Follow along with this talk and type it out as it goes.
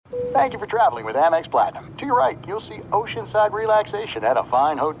Thank you for traveling with Amex Platinum. To your right, you'll see oceanside relaxation at a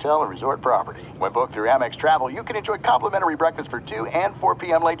fine hotel and resort property. When booked through Amex Travel, you can enjoy complimentary breakfast for 2 and 4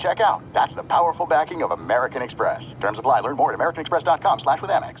 p.m. late checkout. That's the powerful backing of American Express. Terms apply. Learn more at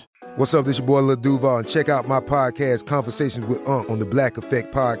americanexpress.com/withAmex. What's up? This your boy Lil Duval, and check out my podcast, Conversations with Unc, on the Black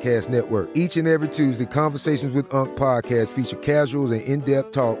Effect Podcast Network. Each and every Tuesday, Conversations with Unc podcast feature casual and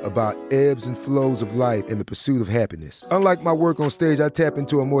in-depth talk about ebbs and flows of life and the pursuit of happiness. Unlike my work on stage, I tap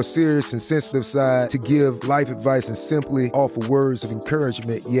into a more serious and sensitive side to give life advice and simply offer words of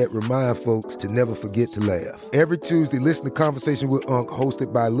encouragement, yet remind folks to never forget to laugh. Every Tuesday, listen to Conversations with Unc,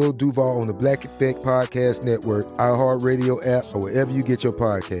 hosted by Lil Duval on the Black Effect Podcast Network, iHeartRadio app, or wherever you get your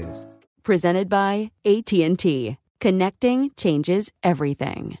podcasts. Presented by AT&T. Connecting changes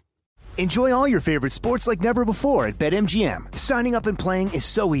everything. Enjoy all your favorite sports like never before at BetMGM. Signing up and playing is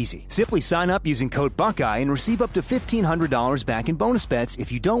so easy. Simply sign up using code Buckeye and receive up to $1,500 back in bonus bets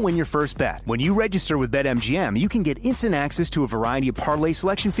if you don't win your first bet. When you register with BetMGM, you can get instant access to a variety of parlay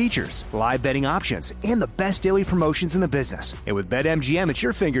selection features, live betting options, and the best daily promotions in the business. And with BetMGM at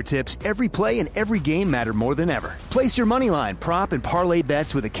your fingertips, every play and every game matter more than ever. Place your moneyline, prop, and parlay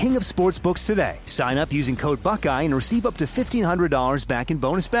bets with the king of sportsbooks today. Sign up using code Buckeye and receive up to $1,500 back in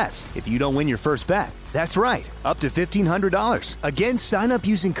bonus bets if you don't win your first bet. That's right, up to $1,500. Again, sign up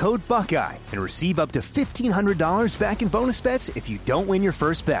using code Buckeye and receive up to $1,500 back in bonus bets if you don't win your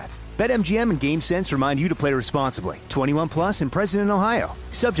first bet. BetMGM and GameSense remind you to play responsibly. 21 plus and present in Ohio.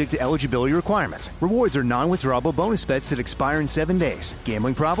 Subject to eligibility requirements. Rewards are non-withdrawable bonus bets that expire in 7 days.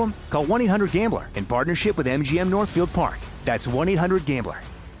 Gambling problem? Call 1-800-GAMBLER in partnership with MGM Northfield Park. That's 1-800-GAMBLER.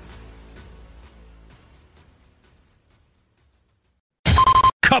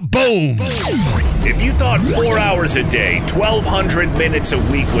 Kaboom! If you thought 4 hours a day, 1,200 minutes a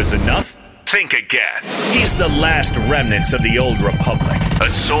week was enough, think again. He's the last remnants of the old republic, a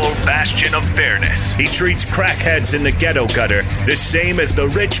sole bastion of fairness. He treats crackheads in the ghetto gutter the same as the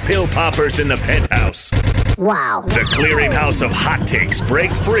rich pill poppers in the penthouse. Wow. The clearinghouse of hot takes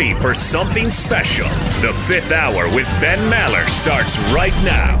break free for something special. The Fifth Hour with Ben Maller starts right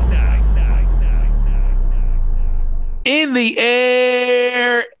now. In the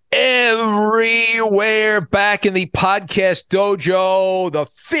air, everywhere, back in the podcast dojo, the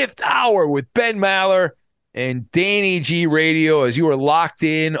Fifth Hour with Ben Maller and Danny G Radio, as you are locked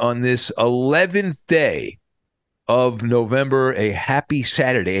in on this 11th day of November, a happy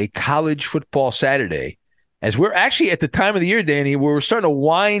Saturday, a college football Saturday, as we're actually at the time of the year, Danny, where we're starting to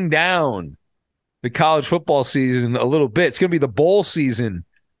wind down the college football season a little bit. It's going to be the bowl season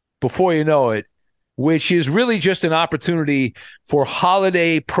before you know it, which is really just an opportunity for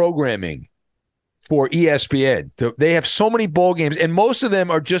holiday programming for ESPN. They have so many bowl games, and most of them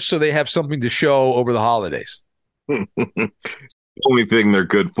are just so they have something to show over the holidays. Only thing they're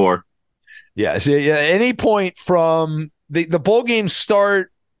good for. Yeah, so at any point from the bowl games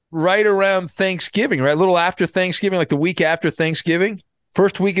start right around Thanksgiving, right? A little after Thanksgiving, like the week after Thanksgiving,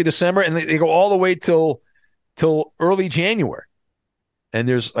 first week of December, and they go all the way till early January. And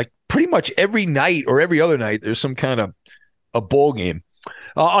there's like pretty much every night or every other night, there's some kind of a bowl game.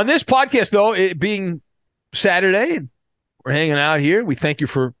 On this podcast, though, it being Saturday, and we're hanging out here. We thank you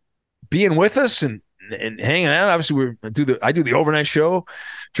for being with us and hanging out. Obviously, I do the overnight show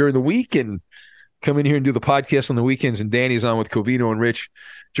during the week and come in here and do the podcast on the weekends. And Danny's on with Covino and Rich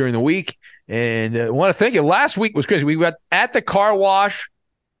during the week. And I want to thank you. Last week was crazy. We got at the car wash,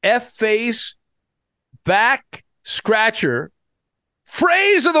 F-face, back scratcher,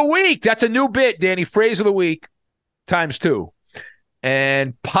 phrase of the week. That's a new bit, Danny. Phrase of the week times 2.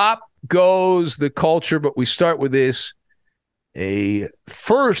 And pop goes the culture, but we start with this. A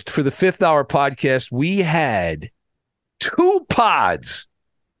first for the Fifth Hour podcast. We had 2 pods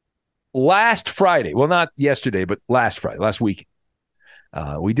last Friday. Well, not yesterday, but last Friday, last week.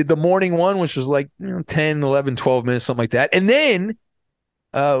 We did the morning one, which was like 10, 11, 12 minutes, something like that. And then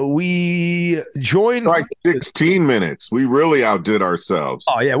we joined like 16 minutes. We really outdid ourselves.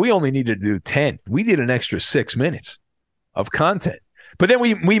 Oh yeah, we only needed to do 10. We did an extra 6 minutes of content. But then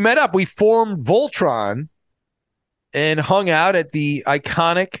we met up. We formed Voltron and hung out at the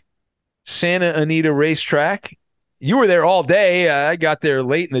iconic Santa Anita racetrack. You were there all day. I got there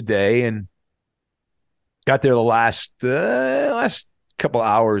late in the day and got there the last couple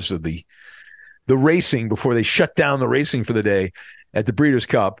hours of the racing before they shut down the racing for the day at the Breeders'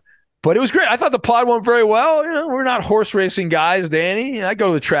 Cup. But it was great. I thought the pod went very well. We're not horse racing guys, Danny. I go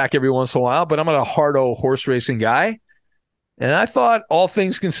to the track every once in a while, but I'm not a hard-o horse racing guy. And I thought, all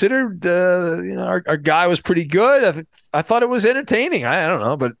things considered, our guy was pretty good. I thought it was entertaining. I don't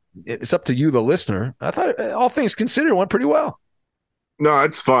know, but it's up to you, the listener. I thought, all things considered, went pretty well. No,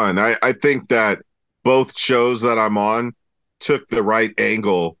 it's fun. I think that both shows that I'm on took the right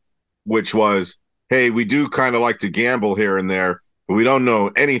angle, which was, hey, we do kind of like to gamble here and there, but we don't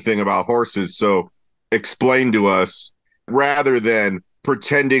know anything about horses. So explain to us, rather than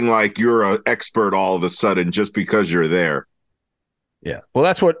pretending like you're an expert all of a sudden just because you're there. Yeah. Well,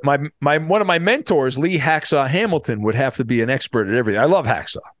 that's what my one of my mentors, Lee Hacksaw Hamilton, would have to be an expert at everything. I love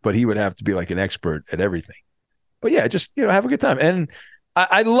Hacksaw, but he would have to be like an expert at everything. But yeah, just, have a good time. And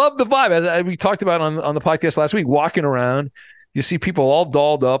I love the vibe. As we talked about on the podcast last week, walking around, you see people all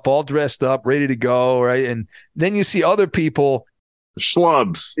dolled up, all dressed up, ready to go, right? And then you see other people.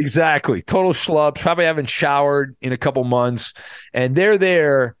 Schlubs. Exactly. Total schlubs, probably haven't showered in a couple months. And they're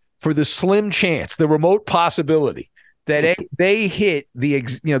there for the slim chance, the remote possibility that they hit the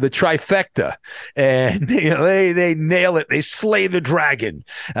trifecta, and they nail it. They slay the dragon,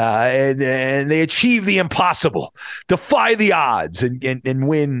 and they achieve the impossible, defy the odds, and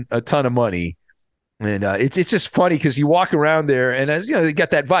win a ton of money. And it's just funny because you walk around there, and as they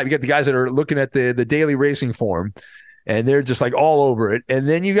got that vibe. You got the guys that are looking at the daily racing form, and they're just like all over it. And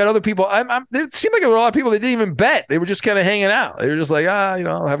then you got other people. There seemed like there were a lot of people that didn't even bet. They were just kind of hanging out. They were just like,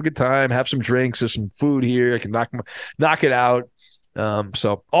 have a good time, have some drinks, there's some food here. I can knock it out.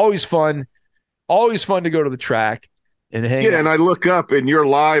 So always fun to go to the track and hang out. And I look up and you're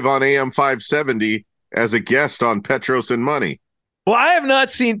live on AM 570 as a guest on Petros and Money. Well, I have not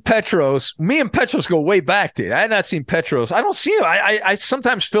seen Petros. Me and Petros go way back, dude. I had not seen Petros. I don't see him. I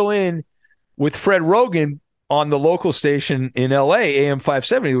sometimes fill in with Fred Rogan on the local station in L.A., AM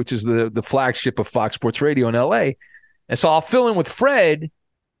 570, which is the flagship of Fox Sports Radio in L.A. And so I'll fill in with Fred,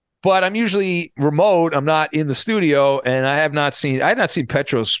 but I'm usually remote. I'm not in the studio, and I had not seen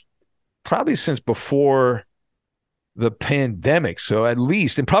Petros probably since before the pandemic. So at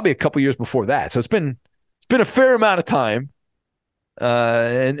least, and probably a couple years before that. So it's been a fair amount of time.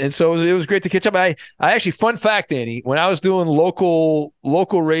 And so it was great to catch up. I actually, fun fact, Danny, when I was doing local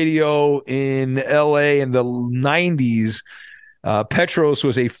radio in LA in the 90s, Petros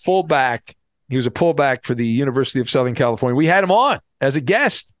was a fullback. He was a pullback for the University of Southern California. We had him on as a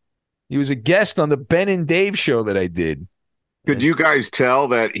guest. He was a guest on the Ben and Dave show that I did. Could you guys tell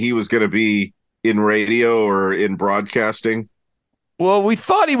that he was going to be in radio or in broadcasting? Well, we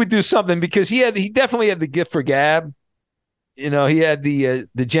thought he would do something because he definitely had the gift for gab. He had the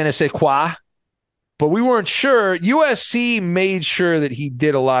je ne sais quoi, but we weren't sure. USC made sure that he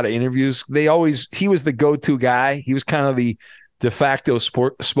did a lot of interviews. He was the go-to guy. He was kind of the de facto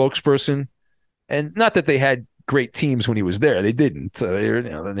spokesperson. And not that they had great teams when he was there. They didn't. They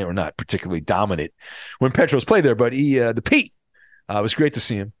were not particularly dominant when Petros played there, but the Pete, it was great to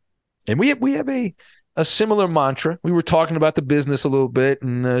see him. And we have a similar mantra. We were talking about the business a little bit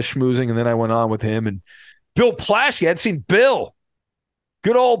and schmoozing, and then I went on with him and Bill Plaschke. I hadn't seen Bill.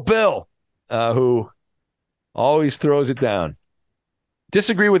 Good old Bill, who always throws it down.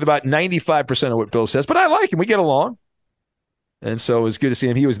 Disagree with about 95% of what Bill says, but I like him. We get along. And so it was good to see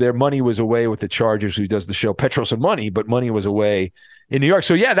him. He was there. Money was away with the Chargers, who does the show Petros and Money, but Money was away in New York.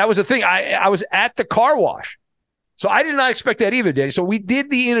 So, yeah, that was the thing. I was at the car wash. So I did not expect that either, Danny. So we did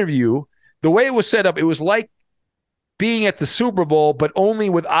the interview. The way it was set up, it was like being at the Super Bowl, but only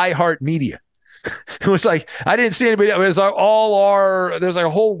with iHeartMedia. It was like I didn't see anybody. It was like there's like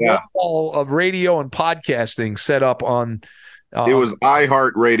a whole wall of radio and podcasting set up on. It was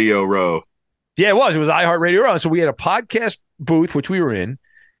iHeart Radio Row. Yeah, it was. It was iHeart Radio Row. So we had a podcast booth, which we were in.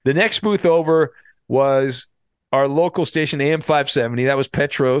 The next booth over was our local station, AM 570. That was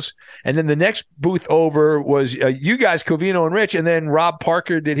Petros. And then the next booth over was you guys, Covino and Rich. And then Rob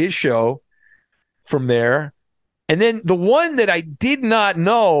Parker did his show from there. And then the one that I did not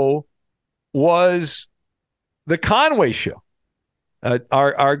know was the Conway show.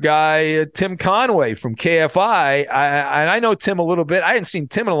 Our guy, Tim Conway from KFI. And I know Tim a little bit. I hadn't seen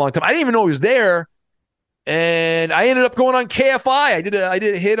Tim in a long time. I didn't even know he was there. And I ended up going on KFI. I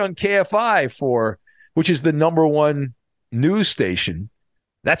did a hit on KFI which is the number one news station.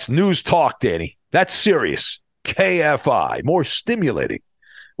 That's news talk, Danny. That's serious. KFI, more stimulating.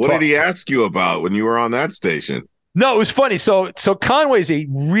 What did he ask you about when you were on that station? No, it was funny. So Conway's a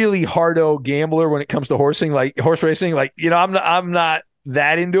really hardo gambler when it comes to horse racing. Like, I'm not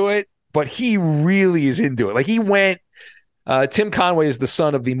that into it, but he really is into it. Like he went. Tim Conway is the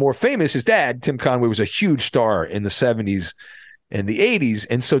son of the more famous. His dad, Tim Conway, was a huge star in the 70s and the 80s,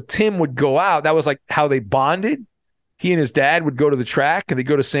 and so Tim would go out. That was like how they bonded. He and his dad would go to the track, and they'd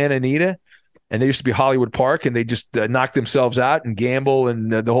go to Santa Anita, and they used to be Hollywood Park, and they just knock themselves out and gamble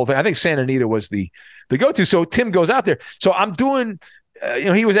and the whole thing. I think Santa Anita was the go-to. So Tim goes out there. So I'm doing,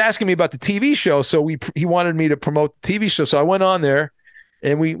 he was asking me about the TV show. So he wanted me to promote the TV show. So I went on there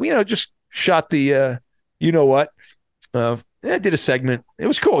and we just shot the you know what. I did a segment. It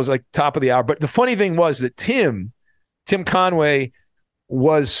was cool. It was like top of the hour. But the funny thing was that Tim Conway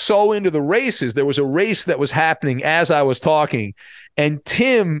was so into the races. There was a race that was happening as I was talking. And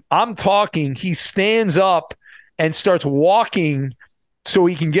Tim, I'm talking, he stands up and starts walking so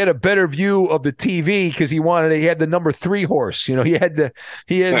he can get a better view of the TV because he had the number 3 horse. You know, he had to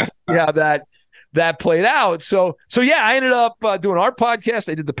see how that played out. So yeah, I ended up doing our podcast.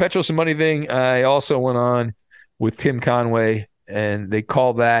 I did the Petros and Money thing. I also went on with Tim Conway, and they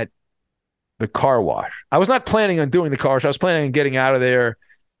call that the car wash. I was not planning on doing the car wash. I was planning on getting out of there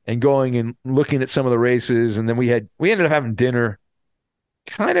and going and looking at some of the races. And then we ended up having dinner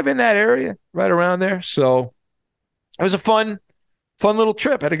kind of in that area, right around there. So it was a fun little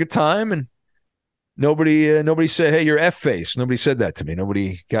trip. I had a good time, and nobody said, "Hey, you're F-face." Nobody said that to me.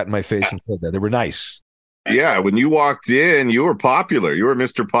 Nobody got in my face and said that. They were nice. Yeah, when you walked in, you were popular. You were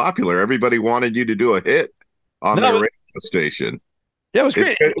Mr. Popular. Everybody wanted you to do a hit on their radio station. Yeah, it was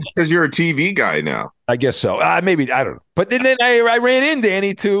great. Because you're a TV guy now. I guess so. Maybe, I don't know. But then I ran in,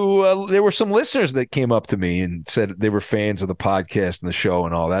 Danny, there were some listeners that came up to me and said they were fans of the podcast and the show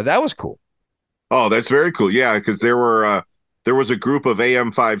and all that. That was cool. Oh, that's very cool. Yeah, because there was a group of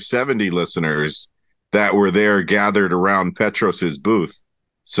AM 570 listeners that were there gathered around Petros's booth.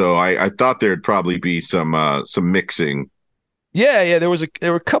 So I thought there'd probably be some mixing. Yeah. There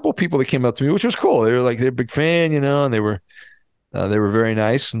were a couple people that came up to me, which was cool. They were like, they're a big fan, and they were very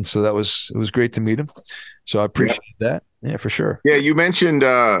nice. And so it was great to meet them. So I appreciate that. Yeah, for sure. Yeah. You mentioned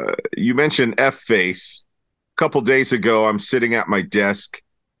F-face. A couple days ago, I'm sitting at my desk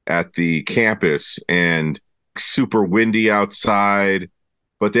at the campus and super windy outside,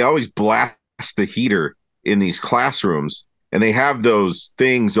 but they always blast the heater in these classrooms, and they have those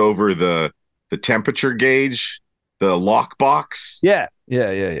things over the temperature gauge, the lock box. Yeah.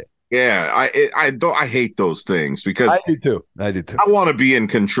 Yeah, I hate those things because I do too. I want to be in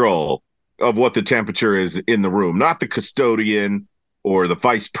control of what the temperature is in the room, not the custodian or the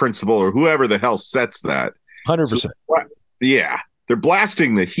vice principal or whoever the hell sets that. 100%. So, yeah, they're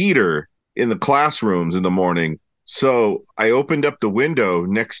blasting the heater in the classrooms in the morning. So I opened up the window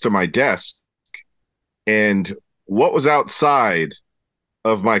next to my desk, and what was outside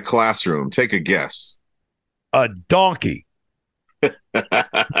of my classroom? Take a guess. A donkey. There's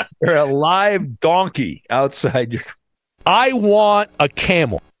a live donkey outside your. I want a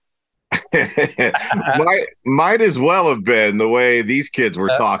camel. Might as well have been the way these kids were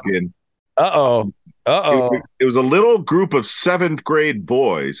talking. It was a little group of 7th grade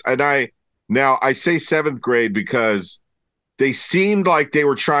boys, and I say 7th grade because they seemed like they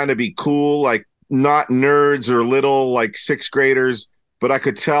were trying to be cool, like not nerds or little like 6th graders, but I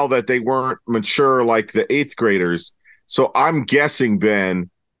could tell that they weren't mature like the 8th graders. So I'm guessing, Ben,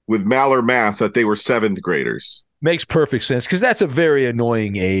 with Maller math, that they were 7th graders. Makes perfect sense, because that's a very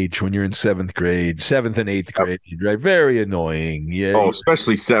annoying age when you're in 7th grade, 7th and 8th grade, right? Very annoying. Yeah. Oh,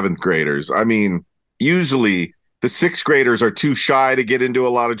 especially 7th graders. I mean, usually the 6th graders are too shy to get into a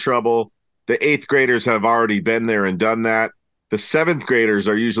lot of trouble. The 8th graders have already been there and done that. The 7th graders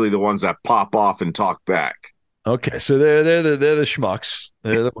are usually the ones that pop off and talk back. Okay, so they're the schmucks.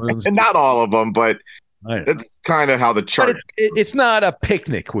 They're the ones. And not all of them, but that's kind of how the chart. It's not a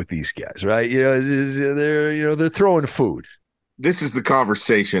picnic with these guys, right? They're throwing food. This is the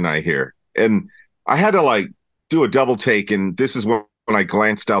conversation I hear, and I had to do a double take, and this is when I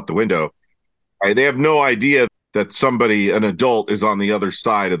glanced out the window. They have no idea that an adult, is on the other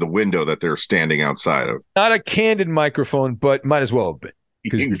side of the window that they're standing outside of. Not a candid microphone, but might as well have been.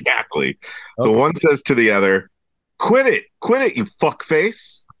 Exactly. Okay. So one says to the other, quit it, you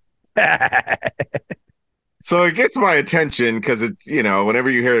fuckface. So it gets my attention because whenever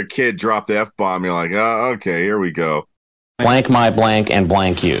you hear a kid drop the F-bomb, you're like, oh, okay, here we go. Blank my blank and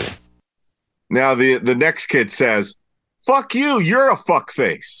blank you. Now the next kid says, fuck you, you're a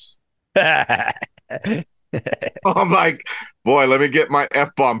fuckface. I'm like, boy, let me get my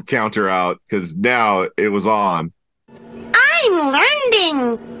F-bomb counter out, because now it was on. I'm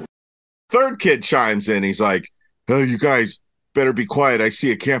learning. Third kid chimes in. He's like, oh, you guys better be quiet. I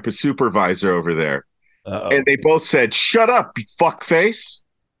see a campus supervisor over there. Uh-oh. And they both said, shut up, you fuckface.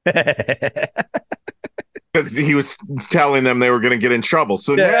 Because he was telling them they were going to get in trouble.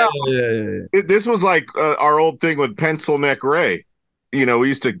 So now this was like our old thing with Pencil Neck Ray. We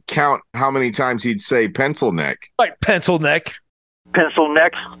used to count how many times he'd say pencil neck. Like pencil neck. Pencil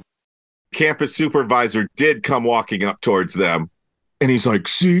neck. Campus supervisor did come walking up towards them. And he's like,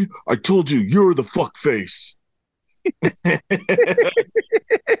 see, I told you, you're the fuckface.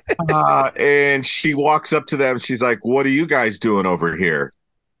 And she walks up to them. She's like, "What are you guys doing over here?"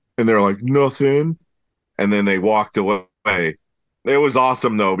 And they're like, "Nothing." And then they walked away. It was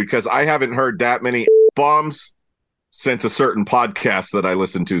awesome, though, because I haven't heard that many bombs since a certain podcast that I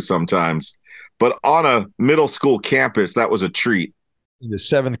listen to sometimes. But on a middle school campus, that was a treat. The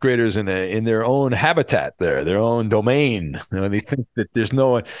seventh graders in their own habitat, their own domain. They think that there's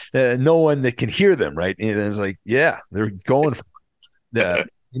no one that can hear them, right? And it's like, yeah, they're going for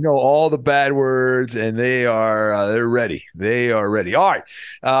all the bad words, and they're ready. They are ready. All right,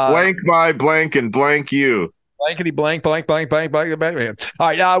 blank my blank and blank you. Blankety blank, blank, blank, blank, blank, blank.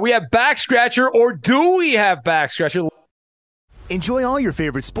 All right, we have back scratcher, or do we have back scratcher? Enjoy all your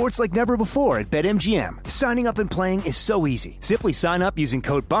favorite sports like never before at BetMGM. Signing up and playing is so easy. Simply sign up using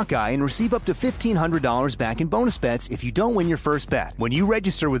code Buckeye and receive up to $1,500 back in bonus bets if you don't win your first bet. When you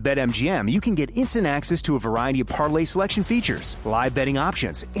register with BetMGM, you can get instant access to a variety of parlay selection features, live betting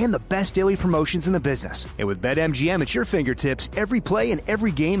options, and the best daily promotions in the business. And with BetMGM at your fingertips, every play and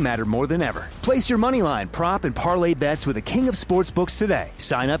every game matter more than ever. Place your moneyline, prop, and parlay bets with the king of sportsbooks today.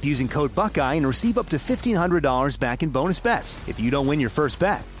 Sign up using code Buckeye and receive up to $1,500 back in bonus bets if you don't win your first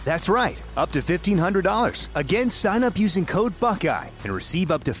bet. That's right, up to $1,500. Again, sign up using code Buckeye and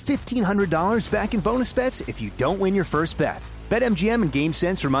receive up to $1,500 back in bonus bets if you don't win your first bet. BetMGM and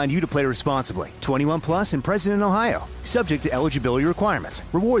GameSense remind you to play responsibly. 21 plus and present in Ohio. Subject to eligibility requirements.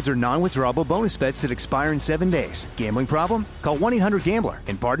 Rewards are non-withdrawable bonus bets that expire in 7 days. Gambling problem? Call 1-800-GAMBLER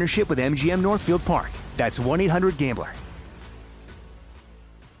in partnership with MGM Northfield Park. That's 1-800-GAMBLER.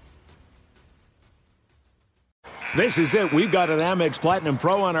 This is it. We've got an Amex Platinum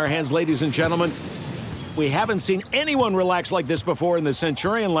Pro on our hands, ladies and gentlemen. We haven't seen anyone relax like this before in the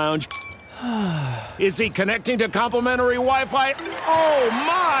Centurion Lounge. Is he connecting to complimentary Wi-Fi? Oh,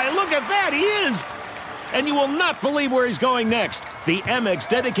 my! Look at that! He is! And you will not believe where he's going next. The Amex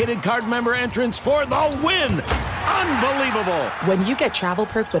dedicated card member entrance for the win! Unbelievable! When you get travel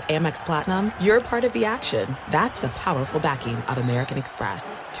perks with Amex Platinum, you're part of the action. That's the powerful backing of American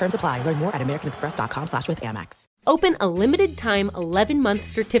Express. Terms apply. Learn more at americanexpress.com/withAmex. Open a limited-time 11-month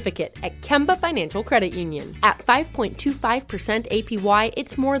certificate at Kemba Financial Credit Union. At 5.25% APY,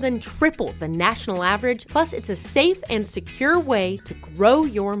 it's more than triple the national average, plus it's a safe and secure way to grow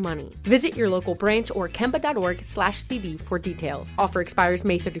your money. Visit your local branch or kemba.org/cd for details. Offer expires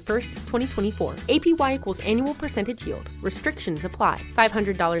May 31st, 2024. APY equals annual percentage yield. Restrictions apply.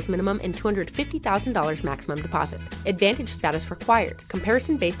 $500 minimum and $250,000 maximum deposit. Advantage status required.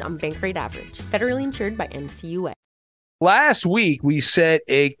 Comparison based on bank rate average. Federally insured by NCUA. Last week, we set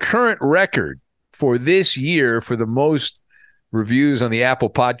a current record for this year for the most reviews on the Apple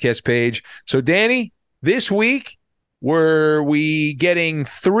Podcast page. So, Danny, this week, were we getting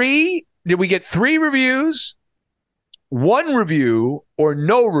 3? Did we get 3 reviews, 1 review, or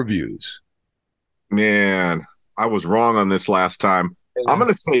no reviews? Man, I was wrong on this last time. I'm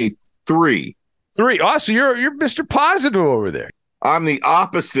going to say 3. 3. Oh, so you're Mr. Positive over there. I'm the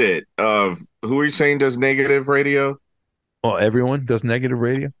opposite of, who are you saying does negative radio? Oh, everyone does negative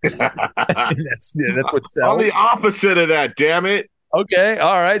radio? that's what I'm the opposite of that, damn it. Okay,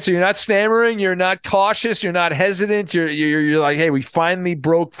 all right. So you're not stammering, you're not cautious, you're not hesitant. You're like, hey, we finally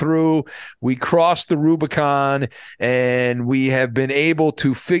broke through, we crossed the Rubicon, and we have been able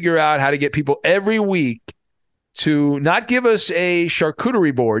to figure out how to get people every week to not give us a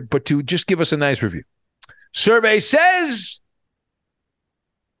charcuterie board, but to just give us a nice review. Survey says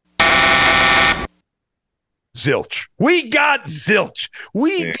zilch. We got zilch.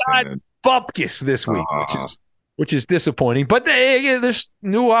 We got bupkis this week, which is disappointing. But there's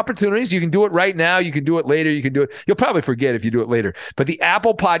new opportunities. You can do it right now. You can do it later. You can do it. You'll probably forget if you do it later. But the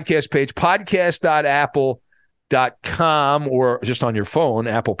Apple Podcast page, podcast.apple.com, or just on your phone,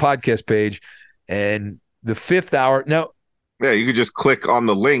 Apple Podcast page, and the 5th hour. Now, yeah, you could just click on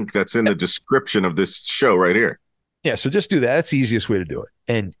the link that's in the description of this show right here. Yeah, so just do that. That's the easiest way to do it.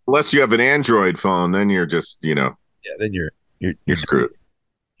 And unless you have an Android phone, then you're just, yeah, then you're screwed.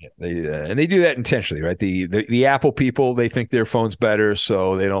 Yeah, and they do that intentionally, right? The Apple people, they think their phone's better,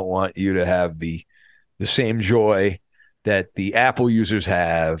 so they don't want you to have the same joy that the Apple users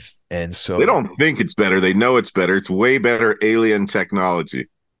have, and so they don't think it's better. They know it's better. It's way better alien technology.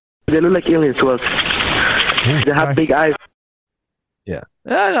 They look like aliens to us. They have big eyes. Yeah,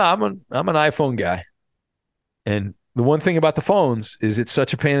 no, I'm an iPhone guy. And the one thing about the phones is it's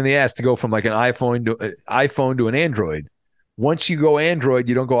such a pain in the ass to go from like an iPhone to an Android. Once you go Android,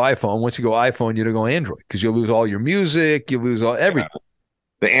 you don't go iPhone. Once you go iPhone, you don't go Android because you'll lose all your music. You lose everything.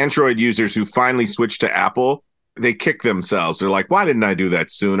 The Android users who finally switched to Apple, they kick themselves. They're like, why didn't I do that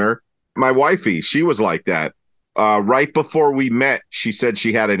sooner? My wifey, she was like that. Right before we met, she said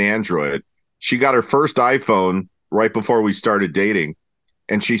she had an Android. She got her first iPhone right before we started dating.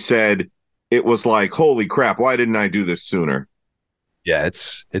 And she said it was like, holy crap, why didn't I do this sooner? Yeah,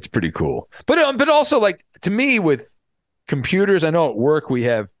 it's pretty cool. But also, like, to me, with computers, I know at work we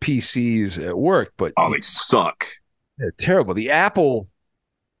have PCs at work, but they suck. They're terrible. The Apple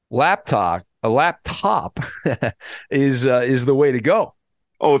laptop is the way to go.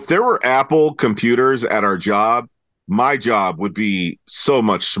 Oh, if there were Apple computers at our job, my job would be so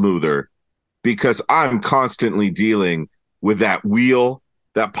much smoother because I'm constantly dealing with that wheel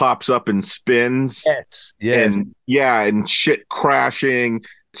that pops up and spins. Yes. And shit crashing,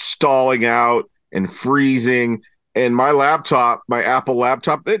 stalling out and freezing. And my laptop, my Apple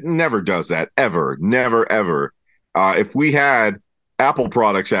laptop, it never does that, ever. Never, ever. If we had Apple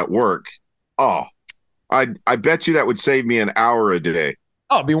products at work, I bet you that would save me an hour a day.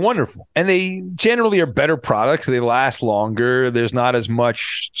 Oh, it'd be wonderful. And they generally are better products. They last longer. There's not as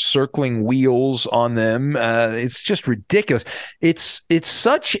much circling wheels on them. It's just ridiculous. It's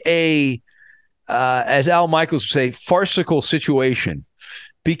such a, as Al Michaels would say, farcical situation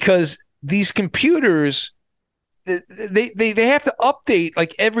because these computers, they have to update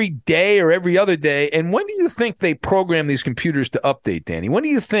like every day or every other day. And when do you think they program these computers to update, Danny? When do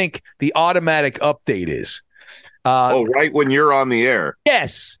you think the automatic update is? Right when you're on the air.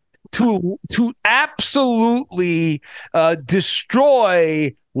 Yes, to absolutely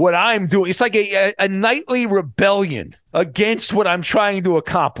destroy what I'm doing. It's like a nightly rebellion against what I'm trying to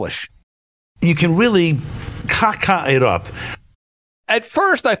accomplish. You can really caca it up. At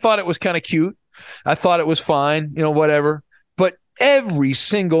first, I thought it was kind of cute. I thought it was fine, whatever. But every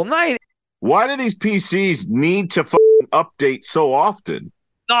single night. Why do these PCs need to update so often?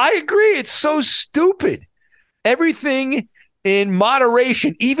 I agree. It's so stupid. Everything in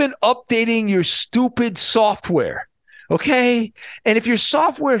moderation, even updating your stupid software. Okay? And if your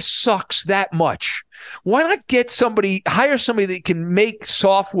software sucks that much, why not hire somebody that can make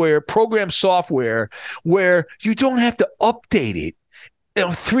software, program software where you don't have to update it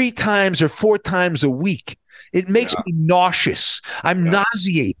 3 times or 4 times a week. It makes me nauseous. I'm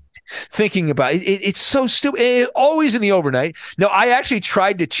nauseated thinking about it. It's so stupid. It's always in the overnight. No, I actually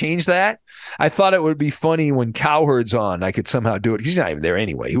tried to change that. I thought it would be funny when Cowherd's on. I could somehow do it. He's not even there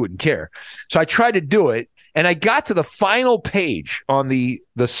anyway. He wouldn't care. So I tried to do it, and I got to the final page on the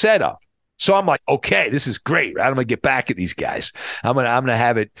setup. So I'm like, okay, this is great. I'm gonna get back at these guys. I'm gonna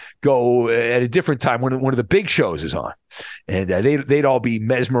have it go at a different time when one of the big shows is on, and they'd all be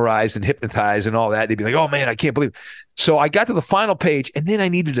mesmerized and hypnotized and all that. They'd be like, oh man, I can't believe it. So I got to the final page, and then I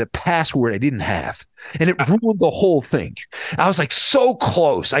needed a password I didn't have, and it ruined the whole thing. I was like so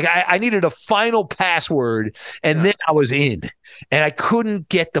close. I needed a final password, and then I was in, and I couldn't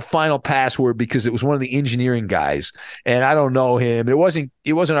get the final password because it was one of the engineering guys, and I don't know him. It wasn't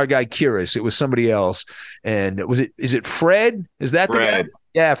our guy Kiris. It was somebody else. And is it Fred? Is that Fred? The guy?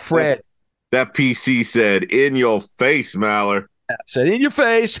 Yeah, Fred. That PC said, in your face, Maller. Said, in your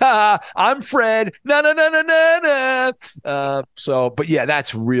face. Ha, I'm Fred. No. But yeah,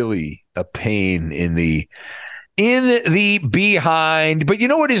 that's really a pain in the behind. But you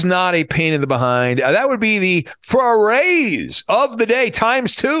know what is not a pain in the behind? That would be the phrase of the day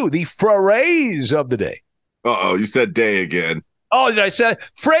times 2. The phrase of the day. Uh-oh, you said day again. Oh, did I say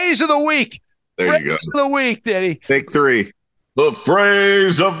phrase of the week? There you go. Phrase of the week, Danny. Take 3. The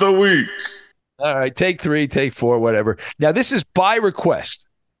phrase of the week. All right, take 3, take 4, whatever. Now, this is by request.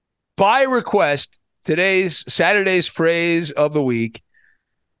 By request, Saturday's phrase of the week.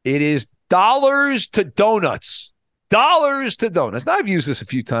 It is dollars to donuts. Dollars to donuts. Now, I've used this a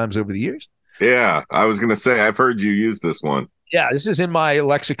few times over the years. Yeah, I was going to say, I've heard you use this one. Yeah, this is in my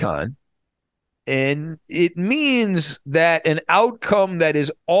lexicon. And it means that an outcome that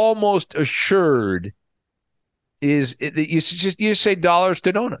is almost assured is that you say dollars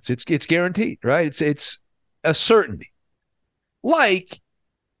to donuts. It's guaranteed, right? It's a certainty. Like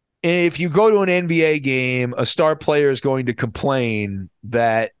if you go to an NBA game, a star player is going to complain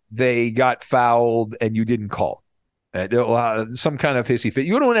that they got fouled and you didn't call. Some kind of hissy fit.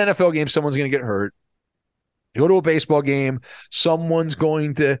 You go to an NFL game, someone's going to get hurt. You go to a baseball game, someone's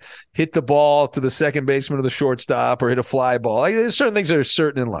going to hit the ball to the second baseman or the shortstop or hit a fly ball. There's certain things that are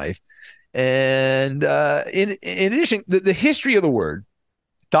certain in life. And in addition, the history of the word,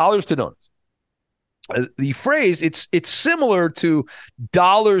 dollars to donuts, the phrase, it's similar to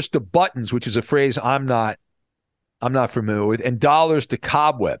dollars to buttons, which is a phrase I'm not familiar with, and dollars to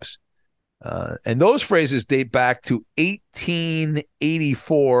cobwebs. And those phrases date back to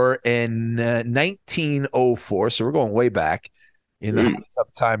 1884 and 1904. So we're going way back in the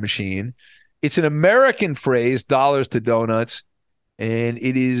time machine. It's an American phrase, dollars to donuts, and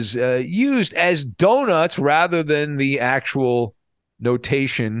it is used as donuts rather than the actual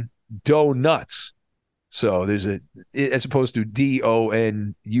notation donuts. So there's as opposed to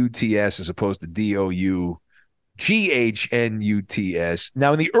DONUTS as opposed to DOUGHNUTS.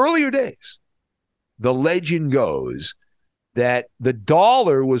 Now, in the earlier days, the legend goes that the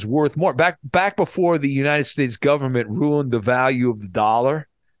dollar was worth more. Back before the United States government ruined the value of the dollar,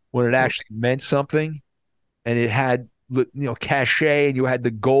 when it actually meant something, and it had cachet, and you had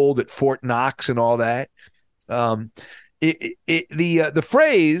the gold at Fort Knox and all that. The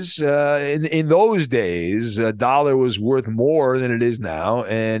phrase in those days, a dollar was worth more than it is now,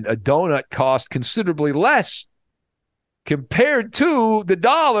 and a donut cost considerably less compared to the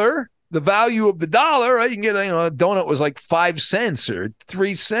dollar. The value of the dollar, right? You can get a donut was like 5 cents or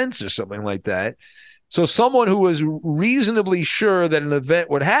 3 cents or something like that. So someone who was reasonably sure that an event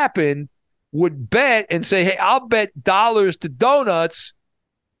would happen would bet and say, hey, I'll bet dollars to donuts.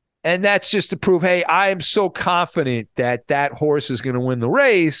 And that's just to prove, hey, I am so confident that that horse is going to win the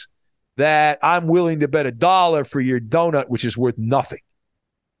race that I'm willing to bet $1 for your donut, which is worth nothing.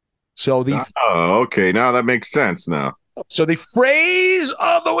 So okay. Now that makes sense now. So the phrase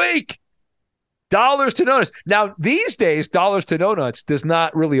of the week, dollars to donuts. Now, these days, dollars to donuts does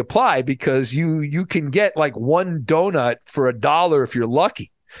not really apply because you can get like one donut for $1 if you're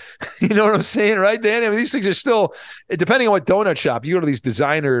lucky. You know what I'm saying, right, Dan? I mean, these things are still, depending on what donut shop, you go to these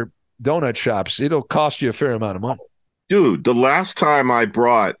designer donut shops, it'll cost you a fair amount of money. Dude, the last time I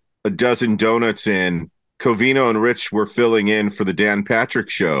brought a dozen donuts in, Covino and Rich were filling in for the Dan Patrick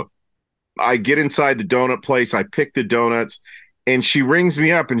show. I get inside the donut place, I pick the donuts, and she rings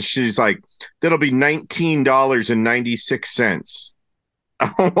me up and she's like, that'll be $19.96.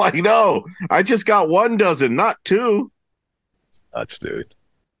 I'm like, no, I just got 1 dozen, not 2. Nuts, dude.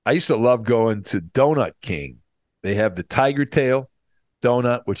 I used to love going to Donut King. They have the tiger tail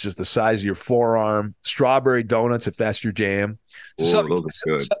donut, which is the size of your forearm, strawberry donuts, if that's your jam. Southern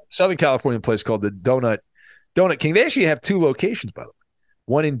California place called the Donut King. They actually have 2 locations, by the way.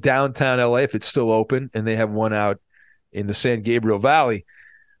 One in downtown LA, if it's still open, and they have one out in the San Gabriel Valley.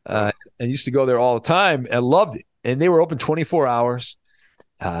 I used to go there all the time and loved it. And they were open 24 hours.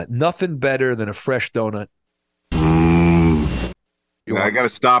 Nothing better than a fresh donut. I got to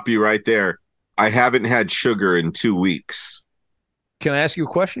stop you right there. I haven't had sugar in 2 weeks. Can I ask you a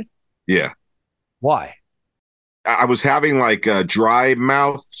question? Yeah. Why? I was having like a dry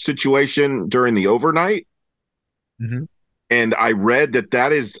mouth situation during the overnight. Mm-hmm. And I read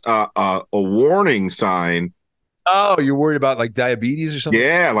that is a warning sign. Oh, you're worried about like diabetes or something?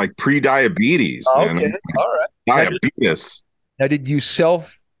 Yeah, like pre-diabetes. Oh, okay, all right. Diabetes. Now, did you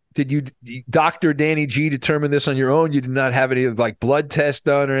Dr. Danny G determine this on your own? You did not have any like blood tests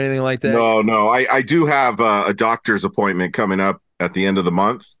done or anything like that? No. I do have a doctor's appointment coming up at the end of the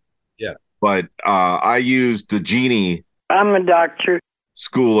month. Yeah. But I used the Genie. I'm a doctor.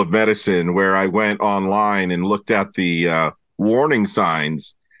 School of Medicine, where I went online and looked at the warning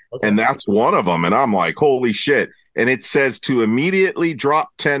signs. Okay. And that's one of them. And I'm like, holy shit. And it says to immediately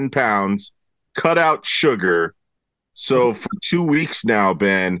drop 10 pounds, cut out sugar. So for 2 weeks now,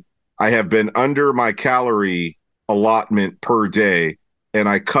 Ben, I have been under my calorie allotment per day, and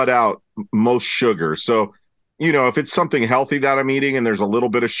I cut out most sugar. So, if it's something healthy that I'm eating and there's a little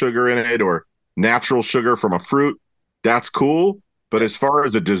bit of sugar in it or natural sugar from a fruit, that's cool. But as far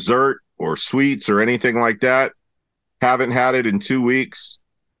as a dessert or sweets or anything like that, haven't had it in 2 weeks.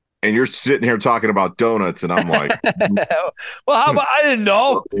 And you're sitting here talking about donuts, and I'm like, well, how about, I didn't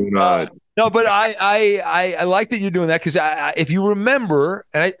know. No, but I like that you're doing that because if you remember,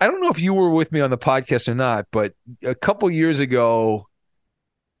 and I don't know if you were with me on the podcast or not, but a couple years ago,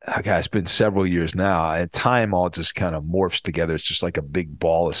 it's been several years now, and time all just kind of morphs together. It's just like a big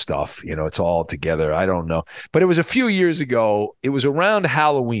ball of stuff. It's all together. I don't know. But it was a few years ago. It was around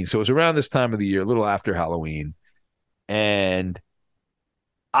Halloween. So it was around this time of the year, a little after Halloween. And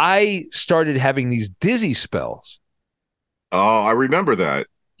I started having these dizzy spells. Oh, I remember that.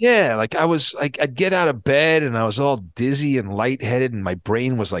 Yeah, like I'd get out of bed and I was all dizzy and lightheaded and my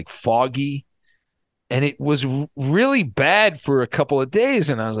brain was like foggy. And it was really bad for a couple of days.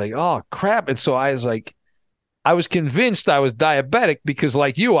 And I was like, oh, crap. And so I was convinced I was diabetic because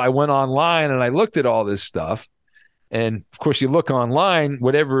like you, I went online and I looked at all this stuff. And of course, you look online,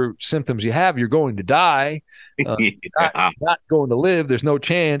 whatever symptoms you have, you're going to die. Not going to live. There's no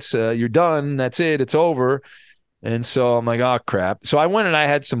chance. You're done. That's it. It's over. And so I'm like, oh, crap. So I went and I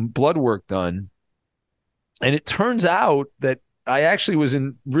had some blood work done. And it turns out that I actually was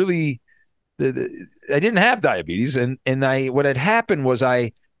in really, I didn't have diabetes. And what had happened was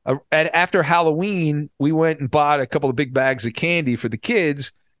I And after Halloween, we went and bought a couple of big bags of candy for the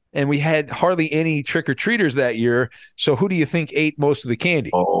kids, and we had hardly any trick-or-treaters that year. So who do you think ate most of the candy?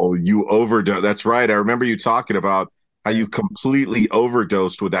 Oh, you overdosed. That's right. I remember you talking about how you completely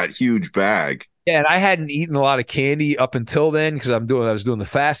overdosed with that huge bag. Yeah, and I hadn't eaten a lot of candy up until then because I was doing the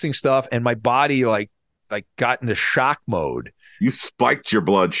fasting stuff, and my body like got into shock mode. You spiked your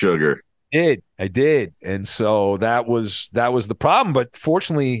blood sugar. I did. And so that was the problem. But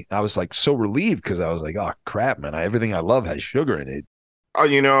fortunately, I was like so relieved because I was like, oh, crap, man. Everything I love has sugar in it.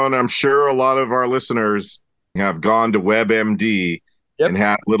 And I'm sure a lot of our listeners have gone to WebMD and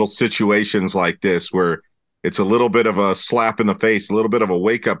had little situations like this where it's a little bit of a slap in the face, a little bit of a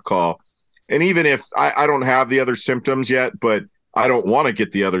wake-up call. And even if I don't have the other symptoms yet, but I don't want to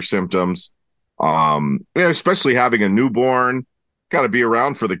get the other symptoms, especially having a newborn, got to be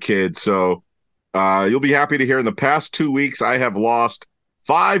around for the kids. So you'll be happy to hear in the past 2 weeks, I have lost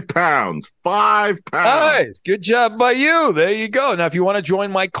 5 pounds. 5 pounds. Nice. Good job by you. There you go. Now, if you want to join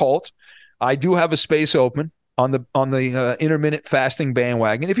my cult, I do have a space open on the intermittent fasting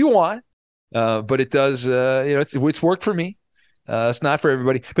bandwagon if you want. But it does, it's worked for me. It's not for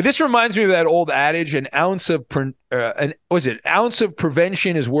everybody. But this reminds me of that old adage: an ounce of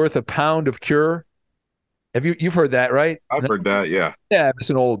prevention is worth a pound of cure. You've heard that, right? I've heard that, yeah. Yeah, it's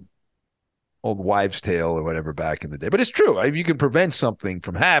an old wives' tale or whatever back in the day. But it's true. If you can prevent something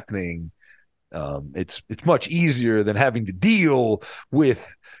from happening, it's much easier than having to deal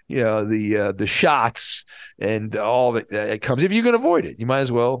with the shots and all that comes. If you can avoid it, you might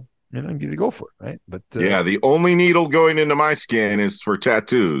as well go for it, right? But yeah, the only needle going into my skin is for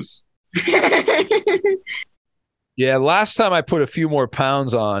tattoos. Yeah, last time I put a few more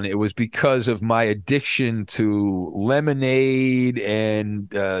pounds on, it was because of my addiction to lemonade and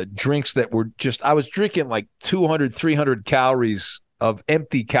drinks that were I was drinking like 200, 300 calories of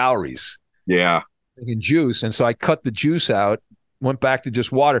empty calories. Yeah. Drinking juice. And so I cut the juice out, went back to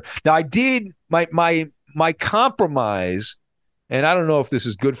just water. Now I did my compromise, and I don't know if this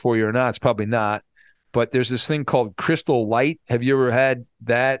is good for you or not. It's probably not. But there's this thing called Crystal Light. Have you ever had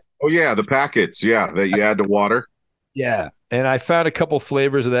that? Oh, yeah, the packets, that you add to water. Yeah, and I found a couple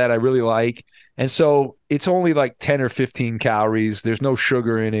flavors of that I really like. And so it's only like 10 or 15 calories. There's no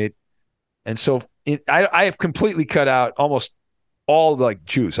sugar in it. And so I have completely cut out almost all like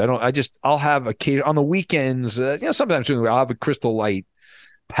juice. I'll have on the weekends, sometimes I'll have a Crystal Light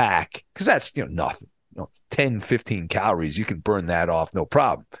pack because that's, nothing. 10, 15 calories, you can burn that off, no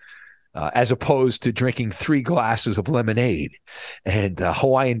problem. As opposed to drinking 3 glasses of lemonade and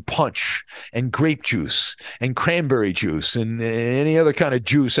Hawaiian punch and grape juice and cranberry juice and any other kind of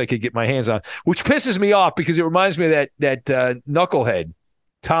juice I could get my hands on, which pisses me off because it reminds me of that knucklehead,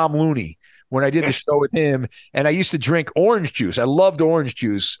 Tom Looney, when I did the show with him. And I used to drink orange juice. I loved orange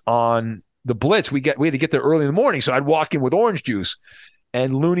juice on the Blitz. We had to get there early in the morning, so I'd walk in with orange juice.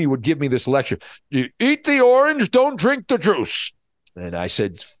 And Looney would give me this lecture. You eat the orange, don't drink the juice. And I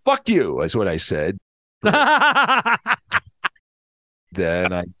said, fuck you, is what I said. Then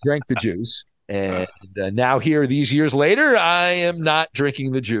I drank the juice. And now here, these years later, I am not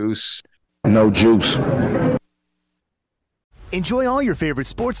drinking the juice. No juice. Enjoy all your favorite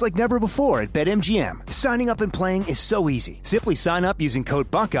sports like never before at BetMGM. Signing up and playing is so easy. Simply sign up using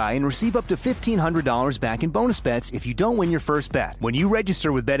code Buckeye and receive up to $1,500 back in bonus bets if you don't win your first bet. When you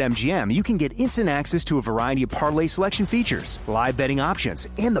register with BetMGM, you can get instant access to a variety of parlay selection features, live betting options,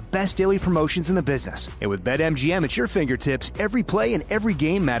 and the best daily promotions in the business. And with BetMGM at your fingertips, every play and every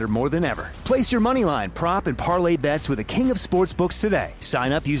game matter more than ever. Place your moneyline, prop, and parlay bets with the king of sportsbooks today.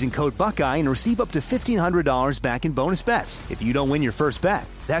 Sign up using code Buckeye and receive up to $1,500 back in bonus bets if you don't win your first bet.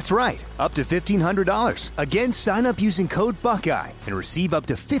 That's right, up to $1,500. Again, sign up using code Buckeye and receive up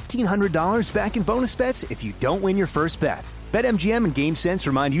to $1,500 back in bonus bets if you don't win your first bet. BetMGM and GameSense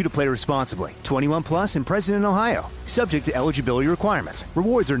remind you to play responsibly. 21 plus and present in Ohio. Subject to eligibility requirements.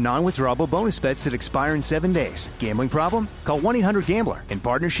 Rewards are non-withdrawable bonus bets that expire in 7 days. Gambling problem? Call 1-800-GAMBLER in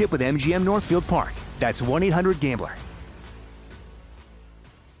partnership with MGM Northfield Park. That's 1-800-GAMBLER.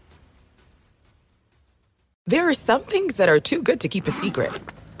 There are some things that are too good to keep a secret.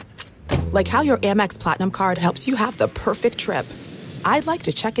 Like how your Amex Platinum card helps you have the perfect trip. I'd like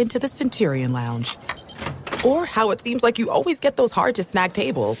to check into the Centurion Lounge. Or how it seems like you always get those hard-to-snag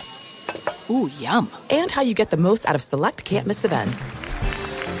tables. Ooh, yum. And how you get the most out of select can't-miss events.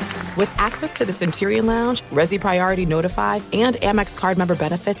 With access to the Centurion Lounge, Resi Priority Notified, and Amex card member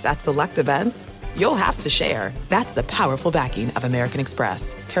benefits at select events, you'll have to share. That's the powerful backing of American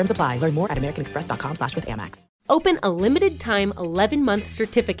Express. Terms apply. Learn more at americanexpress.com/withAmex. Open a limited-time 11-month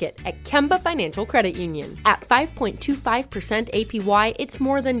certificate at Kemba Financial Credit Union. At 5.25% APY, it's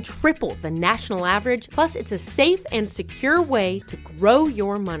more than triple the national average, plus it's a safe and secure way to grow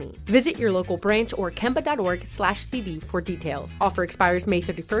your money. Visit your local branch or kemba.org/CD for details. Offer expires May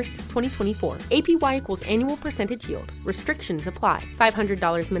 31st, 2024. APY equals annual percentage yield. Restrictions apply.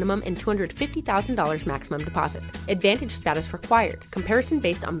 $500 minimum and $250,000 maximum deposit. Advantage status required. Comparison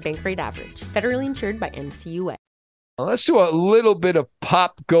based on bank rate average. Federally insured by NCUA. Let's do a little bit of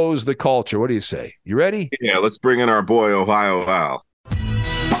Pop Goes the Culture. What do you say? You ready? Yeah, let's bring in our boy, Ohio Al. Pop,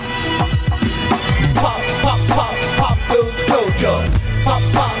 pop, pop, pop goes the culture. Pop,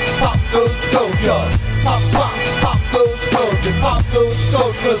 pop, pop goes the culture. Pop, pop, pop goes the culture. Pop goes the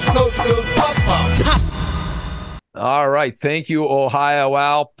culture goes pop, pop. All right. Thank you, Ohio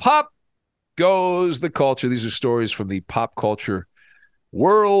Al. Pop Goes the Culture. These are stories from the pop culture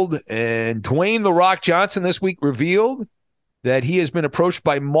world. And Dwayne "The Rock" Johnson this week revealed that he has been approached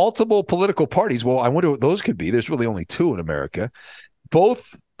by multiple political parties. Well, I wonder what those could be. There's really only two in America.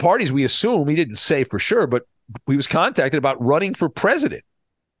 Both parties, we assume, he didn't say for sure, but he was contacted about running for president.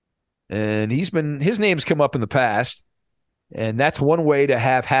 And his name's come up in the past. And that's one way to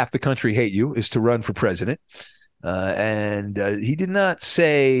have half the country hate you, is to run for president. And he did not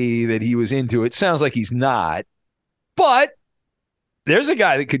say that he was into it. Sounds like he's not. But there's a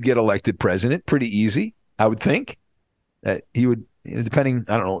guy that could get elected president pretty easy, I would think. That he would, depending,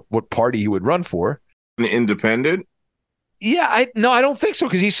 I don't know what party he would run for. An independent? Yeah, I don't think so,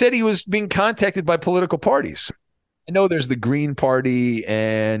 because he said he was being contacted by political parties. I know there's the Green Party,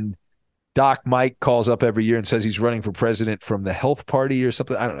 and Doc Mike calls up every year and says he's running for president from the Health Party or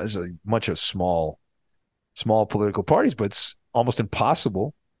something. I don't know. There's a bunch of small political parties, but it's almost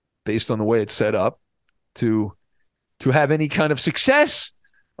impossible, based on the way it's set up, to have any kind of success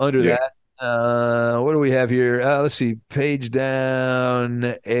under that. What do we have here? Let's see. Page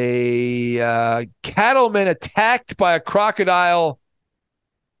down. A cattleman attacked by a crocodile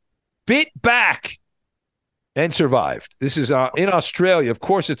bit back and survived. This is in Australia. Of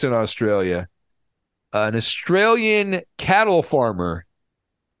course, it's in Australia. An Australian cattle farmer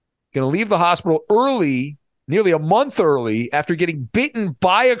going to leave the hospital early, nearly a month early, after getting bitten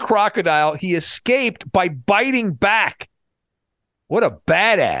by a crocodile. He escaped by biting back. What a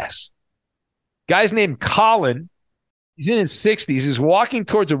badass. Guy's named Colin. He's in his 60s. He's walking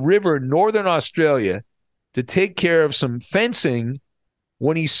towards a river in northern Australia to take care of some fencing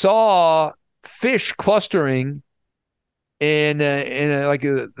when he saw fish clustering in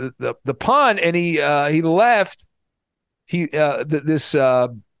the pond, and he left this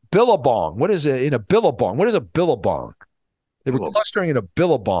billabong. What is it in a billabong? What is a billabong? They were clustering in a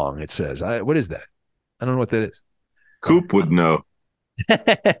billabong, it says. What is that? I don't know what that is. Coop would know.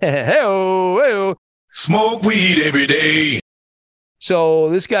 Hey-oh. Smoke weed every day. So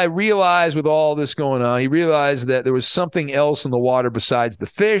this guy realized, with all this going on, he realized that there was something else in the water besides the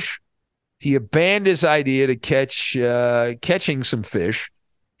fish. He abandoned his idea to catching some fish.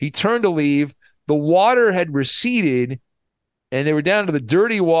 He turned to leave. The water had receded, and they were down to the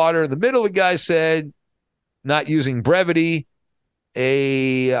dirty water. In the middle, the guy said, not using brevity,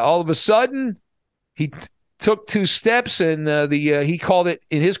 all of a sudden, he took two steps, and he called it,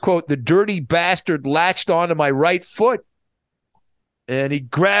 in his quote, "the dirty bastard latched onto my right foot." And he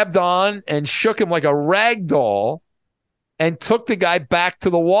grabbed on and shook him like a rag doll and took the guy back to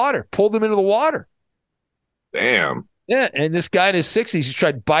the water, pulled him into the water. Damn. Yeah, and this guy in his 60s, he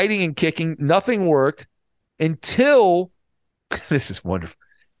tried biting and kicking. Nothing worked until, this is wonderful,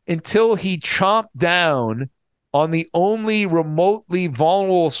 until he chomped down on the only remotely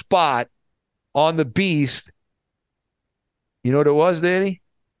vulnerable spot on the beast. You know what it was, Danny?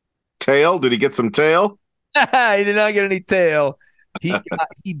 Tail? Did he get some tail? He did not get any tail. He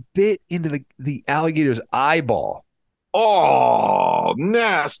bit into the alligator's eyeball. Oh,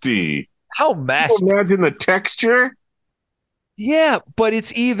 nasty. How nasty. Can you imagine the texture? Yeah, but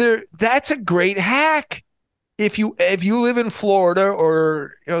it's that's a great hack. If you live in Florida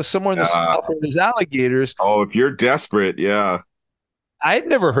or somewhere in the South where there's alligators. Oh, if you're desperate, yeah. I had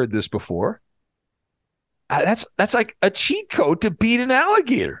never heard this before. That's like a cheat code to beat an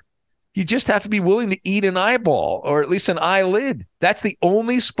alligator. You just have to be willing to eat an eyeball, or at least an eyelid. That's the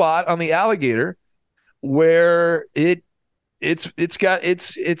only spot on the alligator where it's weak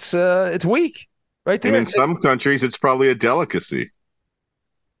right there. And in some countries, it's probably a delicacy.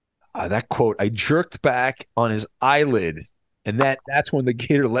 That quote, "I jerked back on his eyelid, and that's when the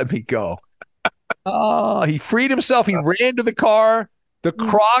gator let me go." Oh, he freed himself. He ran to the car. The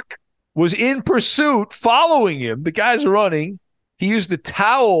croc was in pursuit, following him. The guy's running. He used a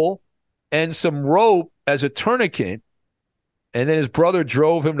towel and some rope as a tourniquet, and then his brother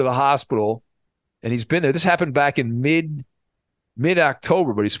drove him to the hospital, and he's been there. This happened back in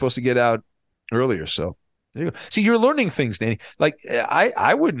mid-October, but he's supposed to get out earlier. So there you go. See, you're learning things, Danny. Like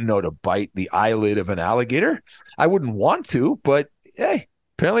I wouldn't know to bite the eyelid of an alligator. I wouldn't want to, but hey,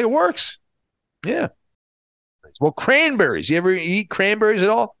 apparently it works. Yeah. Well, cranberries. You ever eat cranberries at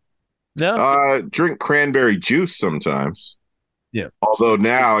all? No. Drink cranberry juice sometimes. Yeah. Although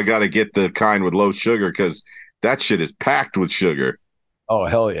now I got to get the kind with low sugar because that shit is packed with sugar. Oh,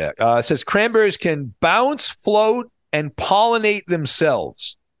 hell yeah. It says cranberries can bounce, float, and pollinate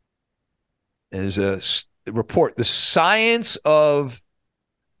themselves. There's a report, The Science of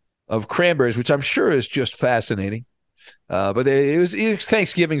Cranberries, which I'm sure is just fascinating. But it was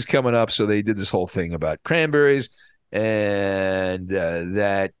Thanksgiving's coming up, so they did this whole thing about cranberries and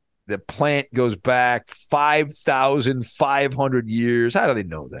that the plant goes back 5,500 years. How do they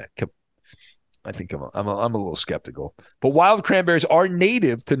know that? I think I'm a little skeptical. But wild cranberries are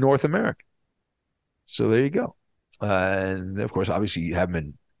native to North America. So there you go. And of course, obviously, you have them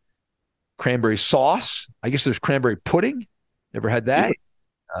in cranberry sauce. I guess there's cranberry pudding. Never had that.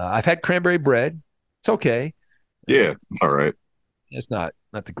 I've had cranberry bread. It's okay. Yeah, it's all right. It's not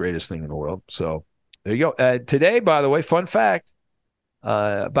the greatest thing in the world. So there you go. Today, by the way, fun fact,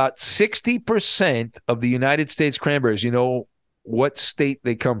 about 60% of the United States cranberries, you know what state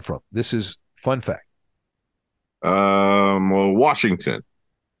they come from. This is fun fact. Well, Washington.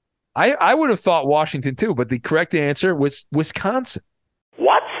 I would have thought Washington too, but the correct answer was Wisconsin.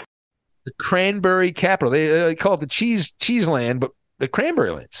 What? The cranberry capital. They call it the cheese land, but the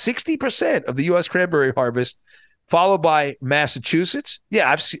cranberry land. 60% of the U.S. cranberry harvest, followed by Massachusetts. Yeah,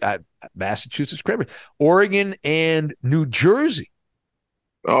 I've seen Massachusetts cranberry, Oregon, and New Jersey.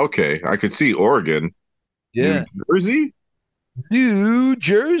 Okay, I could see Oregon. Yeah, New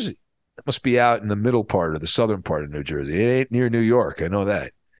Jersey. That must be out in the middle part or the southern part of New Jersey. It ain't near New York. I know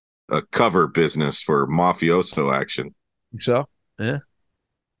that. A cover business for mafioso action. Think so? Yeah.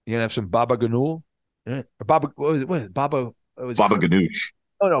 You gonna have some Baba Ganoush? Yeah. Baba Ganoush.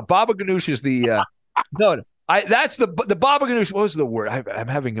 Oh no, Baba Ganoush is the no. That's the Baba Ganoush. What was the word? I'm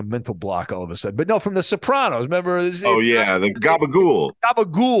having a mental block all of a sudden. But no, from The Sopranos. Remember? The gabagool.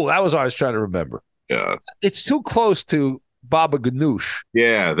 Gabagool. That was what I was trying to remember. Yeah. It's too close to Baba Ganoush.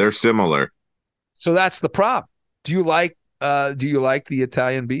 Yeah, they're similar. So that's the problem. Do you like the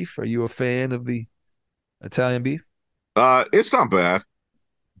Italian beef? Are you a fan of the Italian beef? It's not bad.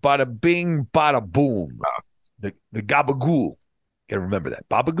 Bada bing, bada boom. The gabagool. You gotta remember that.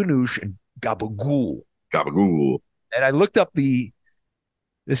 Baba Ganoush and gabagool. Gabagool. And I looked up this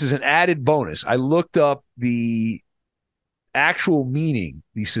is an added bonus. I looked up the actual meaning,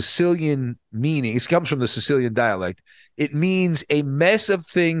 the Sicilian meaning. It comes from the Sicilian dialect. It means a mess of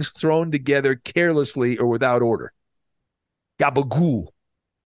things thrown together carelessly or without order. Gabagool.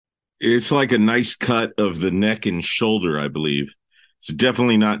 It's like a nice cut of the neck and shoulder, I believe. It's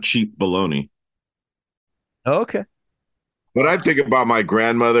definitely not cheap bologna. Okay. When I think about my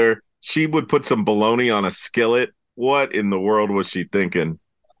grandmother, she would put some bologna on a skillet. What in the world was she thinking?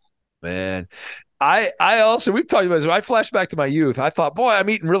 Man, I also, we've talked about this. I flash back to my youth. I thought, boy, I'm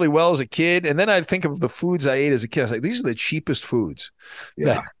eating really well as a kid. And then I think of the foods I ate as a kid. I was like, these are the cheapest foods.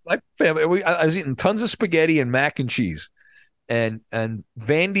 Yeah. My family, I was eating tons of spaghetti and mac and cheese and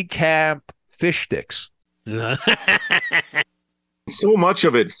Vandy Camp fish sticks. So much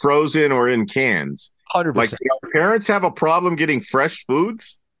of it frozen or in cans. 100%. Like, do our parents have a problem getting fresh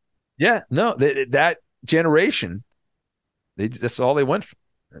foods? Yeah, no, that generation, that's all they went for.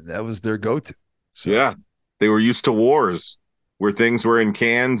 And that was their go-to. So. Yeah, they were used to wars where things were in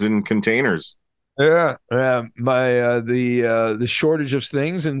cans and containers. Yeah, the shortage of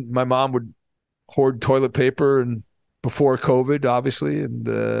things, and my mom would hoard toilet paper and before COVID, obviously,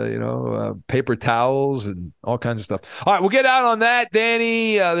 and paper towels and all kinds of stuff. All right, we'll get out on that,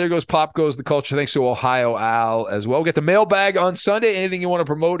 Danny. There goes Pop Goes the Culture. Thanks to Ohio Al as well. We'll get the mailbag on Sunday. Anything you want to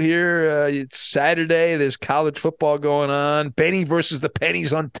promote here? It's Saturday. There's college football going on. Benny versus the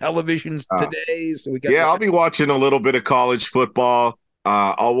Pennies on television today. So we got I'll be watching a little bit of college football.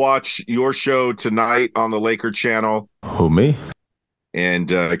 I'll watch your show tonight on the Laker channel. Who, me? And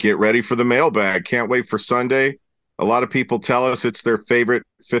get ready for the mailbag. Can't wait for Sunday. A lot of people tell us it's their favorite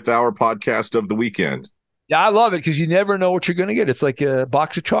fifth hour podcast of the weekend. Yeah, I love it because you never know what you're going to get. It's like a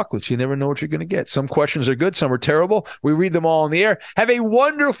box of chocolates. You never know what you're going to get. Some questions are good. Some are terrible. We read them all on the air. Have a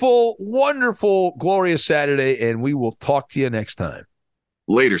wonderful, wonderful, glorious Saturday, and we will talk to you next time.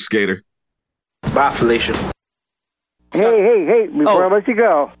 Later, Skater. Bye, Felicia. Hey, before I let you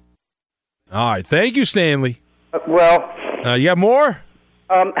go. All right. Thank you, Stanley. You got more?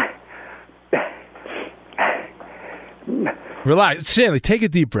 Relax. Stanley, take a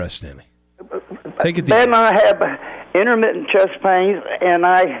deep breath, Stanley. Take a deep Then breath. I have intermittent chest pains, and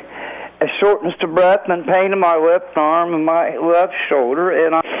I have shortness of breath and pain in my left arm and my left shoulder,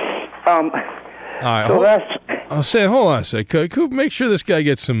 and All right, so that's... I'll say, hold on a sec. Coop, make sure this guy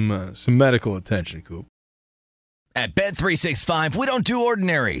gets some medical attention, Coop. At Bet365, we don't do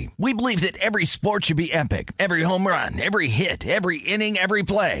ordinary. We believe that every sport should be epic. Every home run, every hit, every inning, every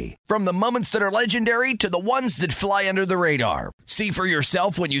play. From the moments that are legendary to the ones that fly under the radar. See for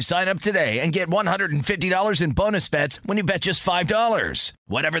yourself when you sign up today and get $150 in bonus bets when you bet just $5.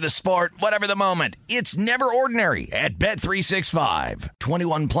 Whatever the sport, whatever the moment, it's never ordinary at Bet365.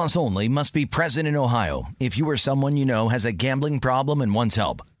 21 plus only. Must be present in Ohio. If you or someone you know has a gambling problem and wants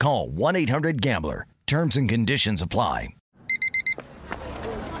help, call 1-800-GAMBLER. Terms and conditions apply.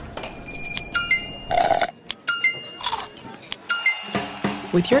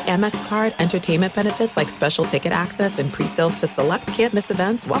 With your Amex card, entertainment benefits like special ticket access and pre-sales to select can't-miss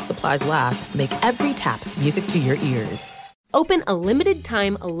events while supplies last make every tap music to your ears. Open a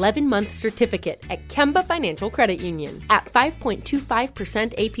limited-time 11-month certificate at Kemba Financial Credit Union. At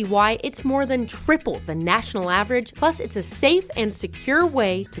 5.25% APY, it's more than triple the national average, plus it's a safe and secure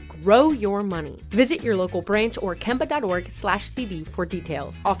way to grow your money. Visit your local branch or kemba.org/CD for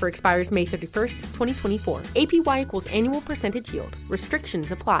details. Offer expires May 31st, 2024. APY equals annual percentage yield.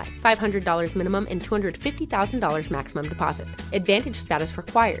 Restrictions apply. $500 minimum and $250,000 maximum deposit. Advantage status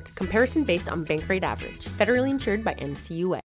required. Comparison based on bank rate average. Federally insured by NCUA.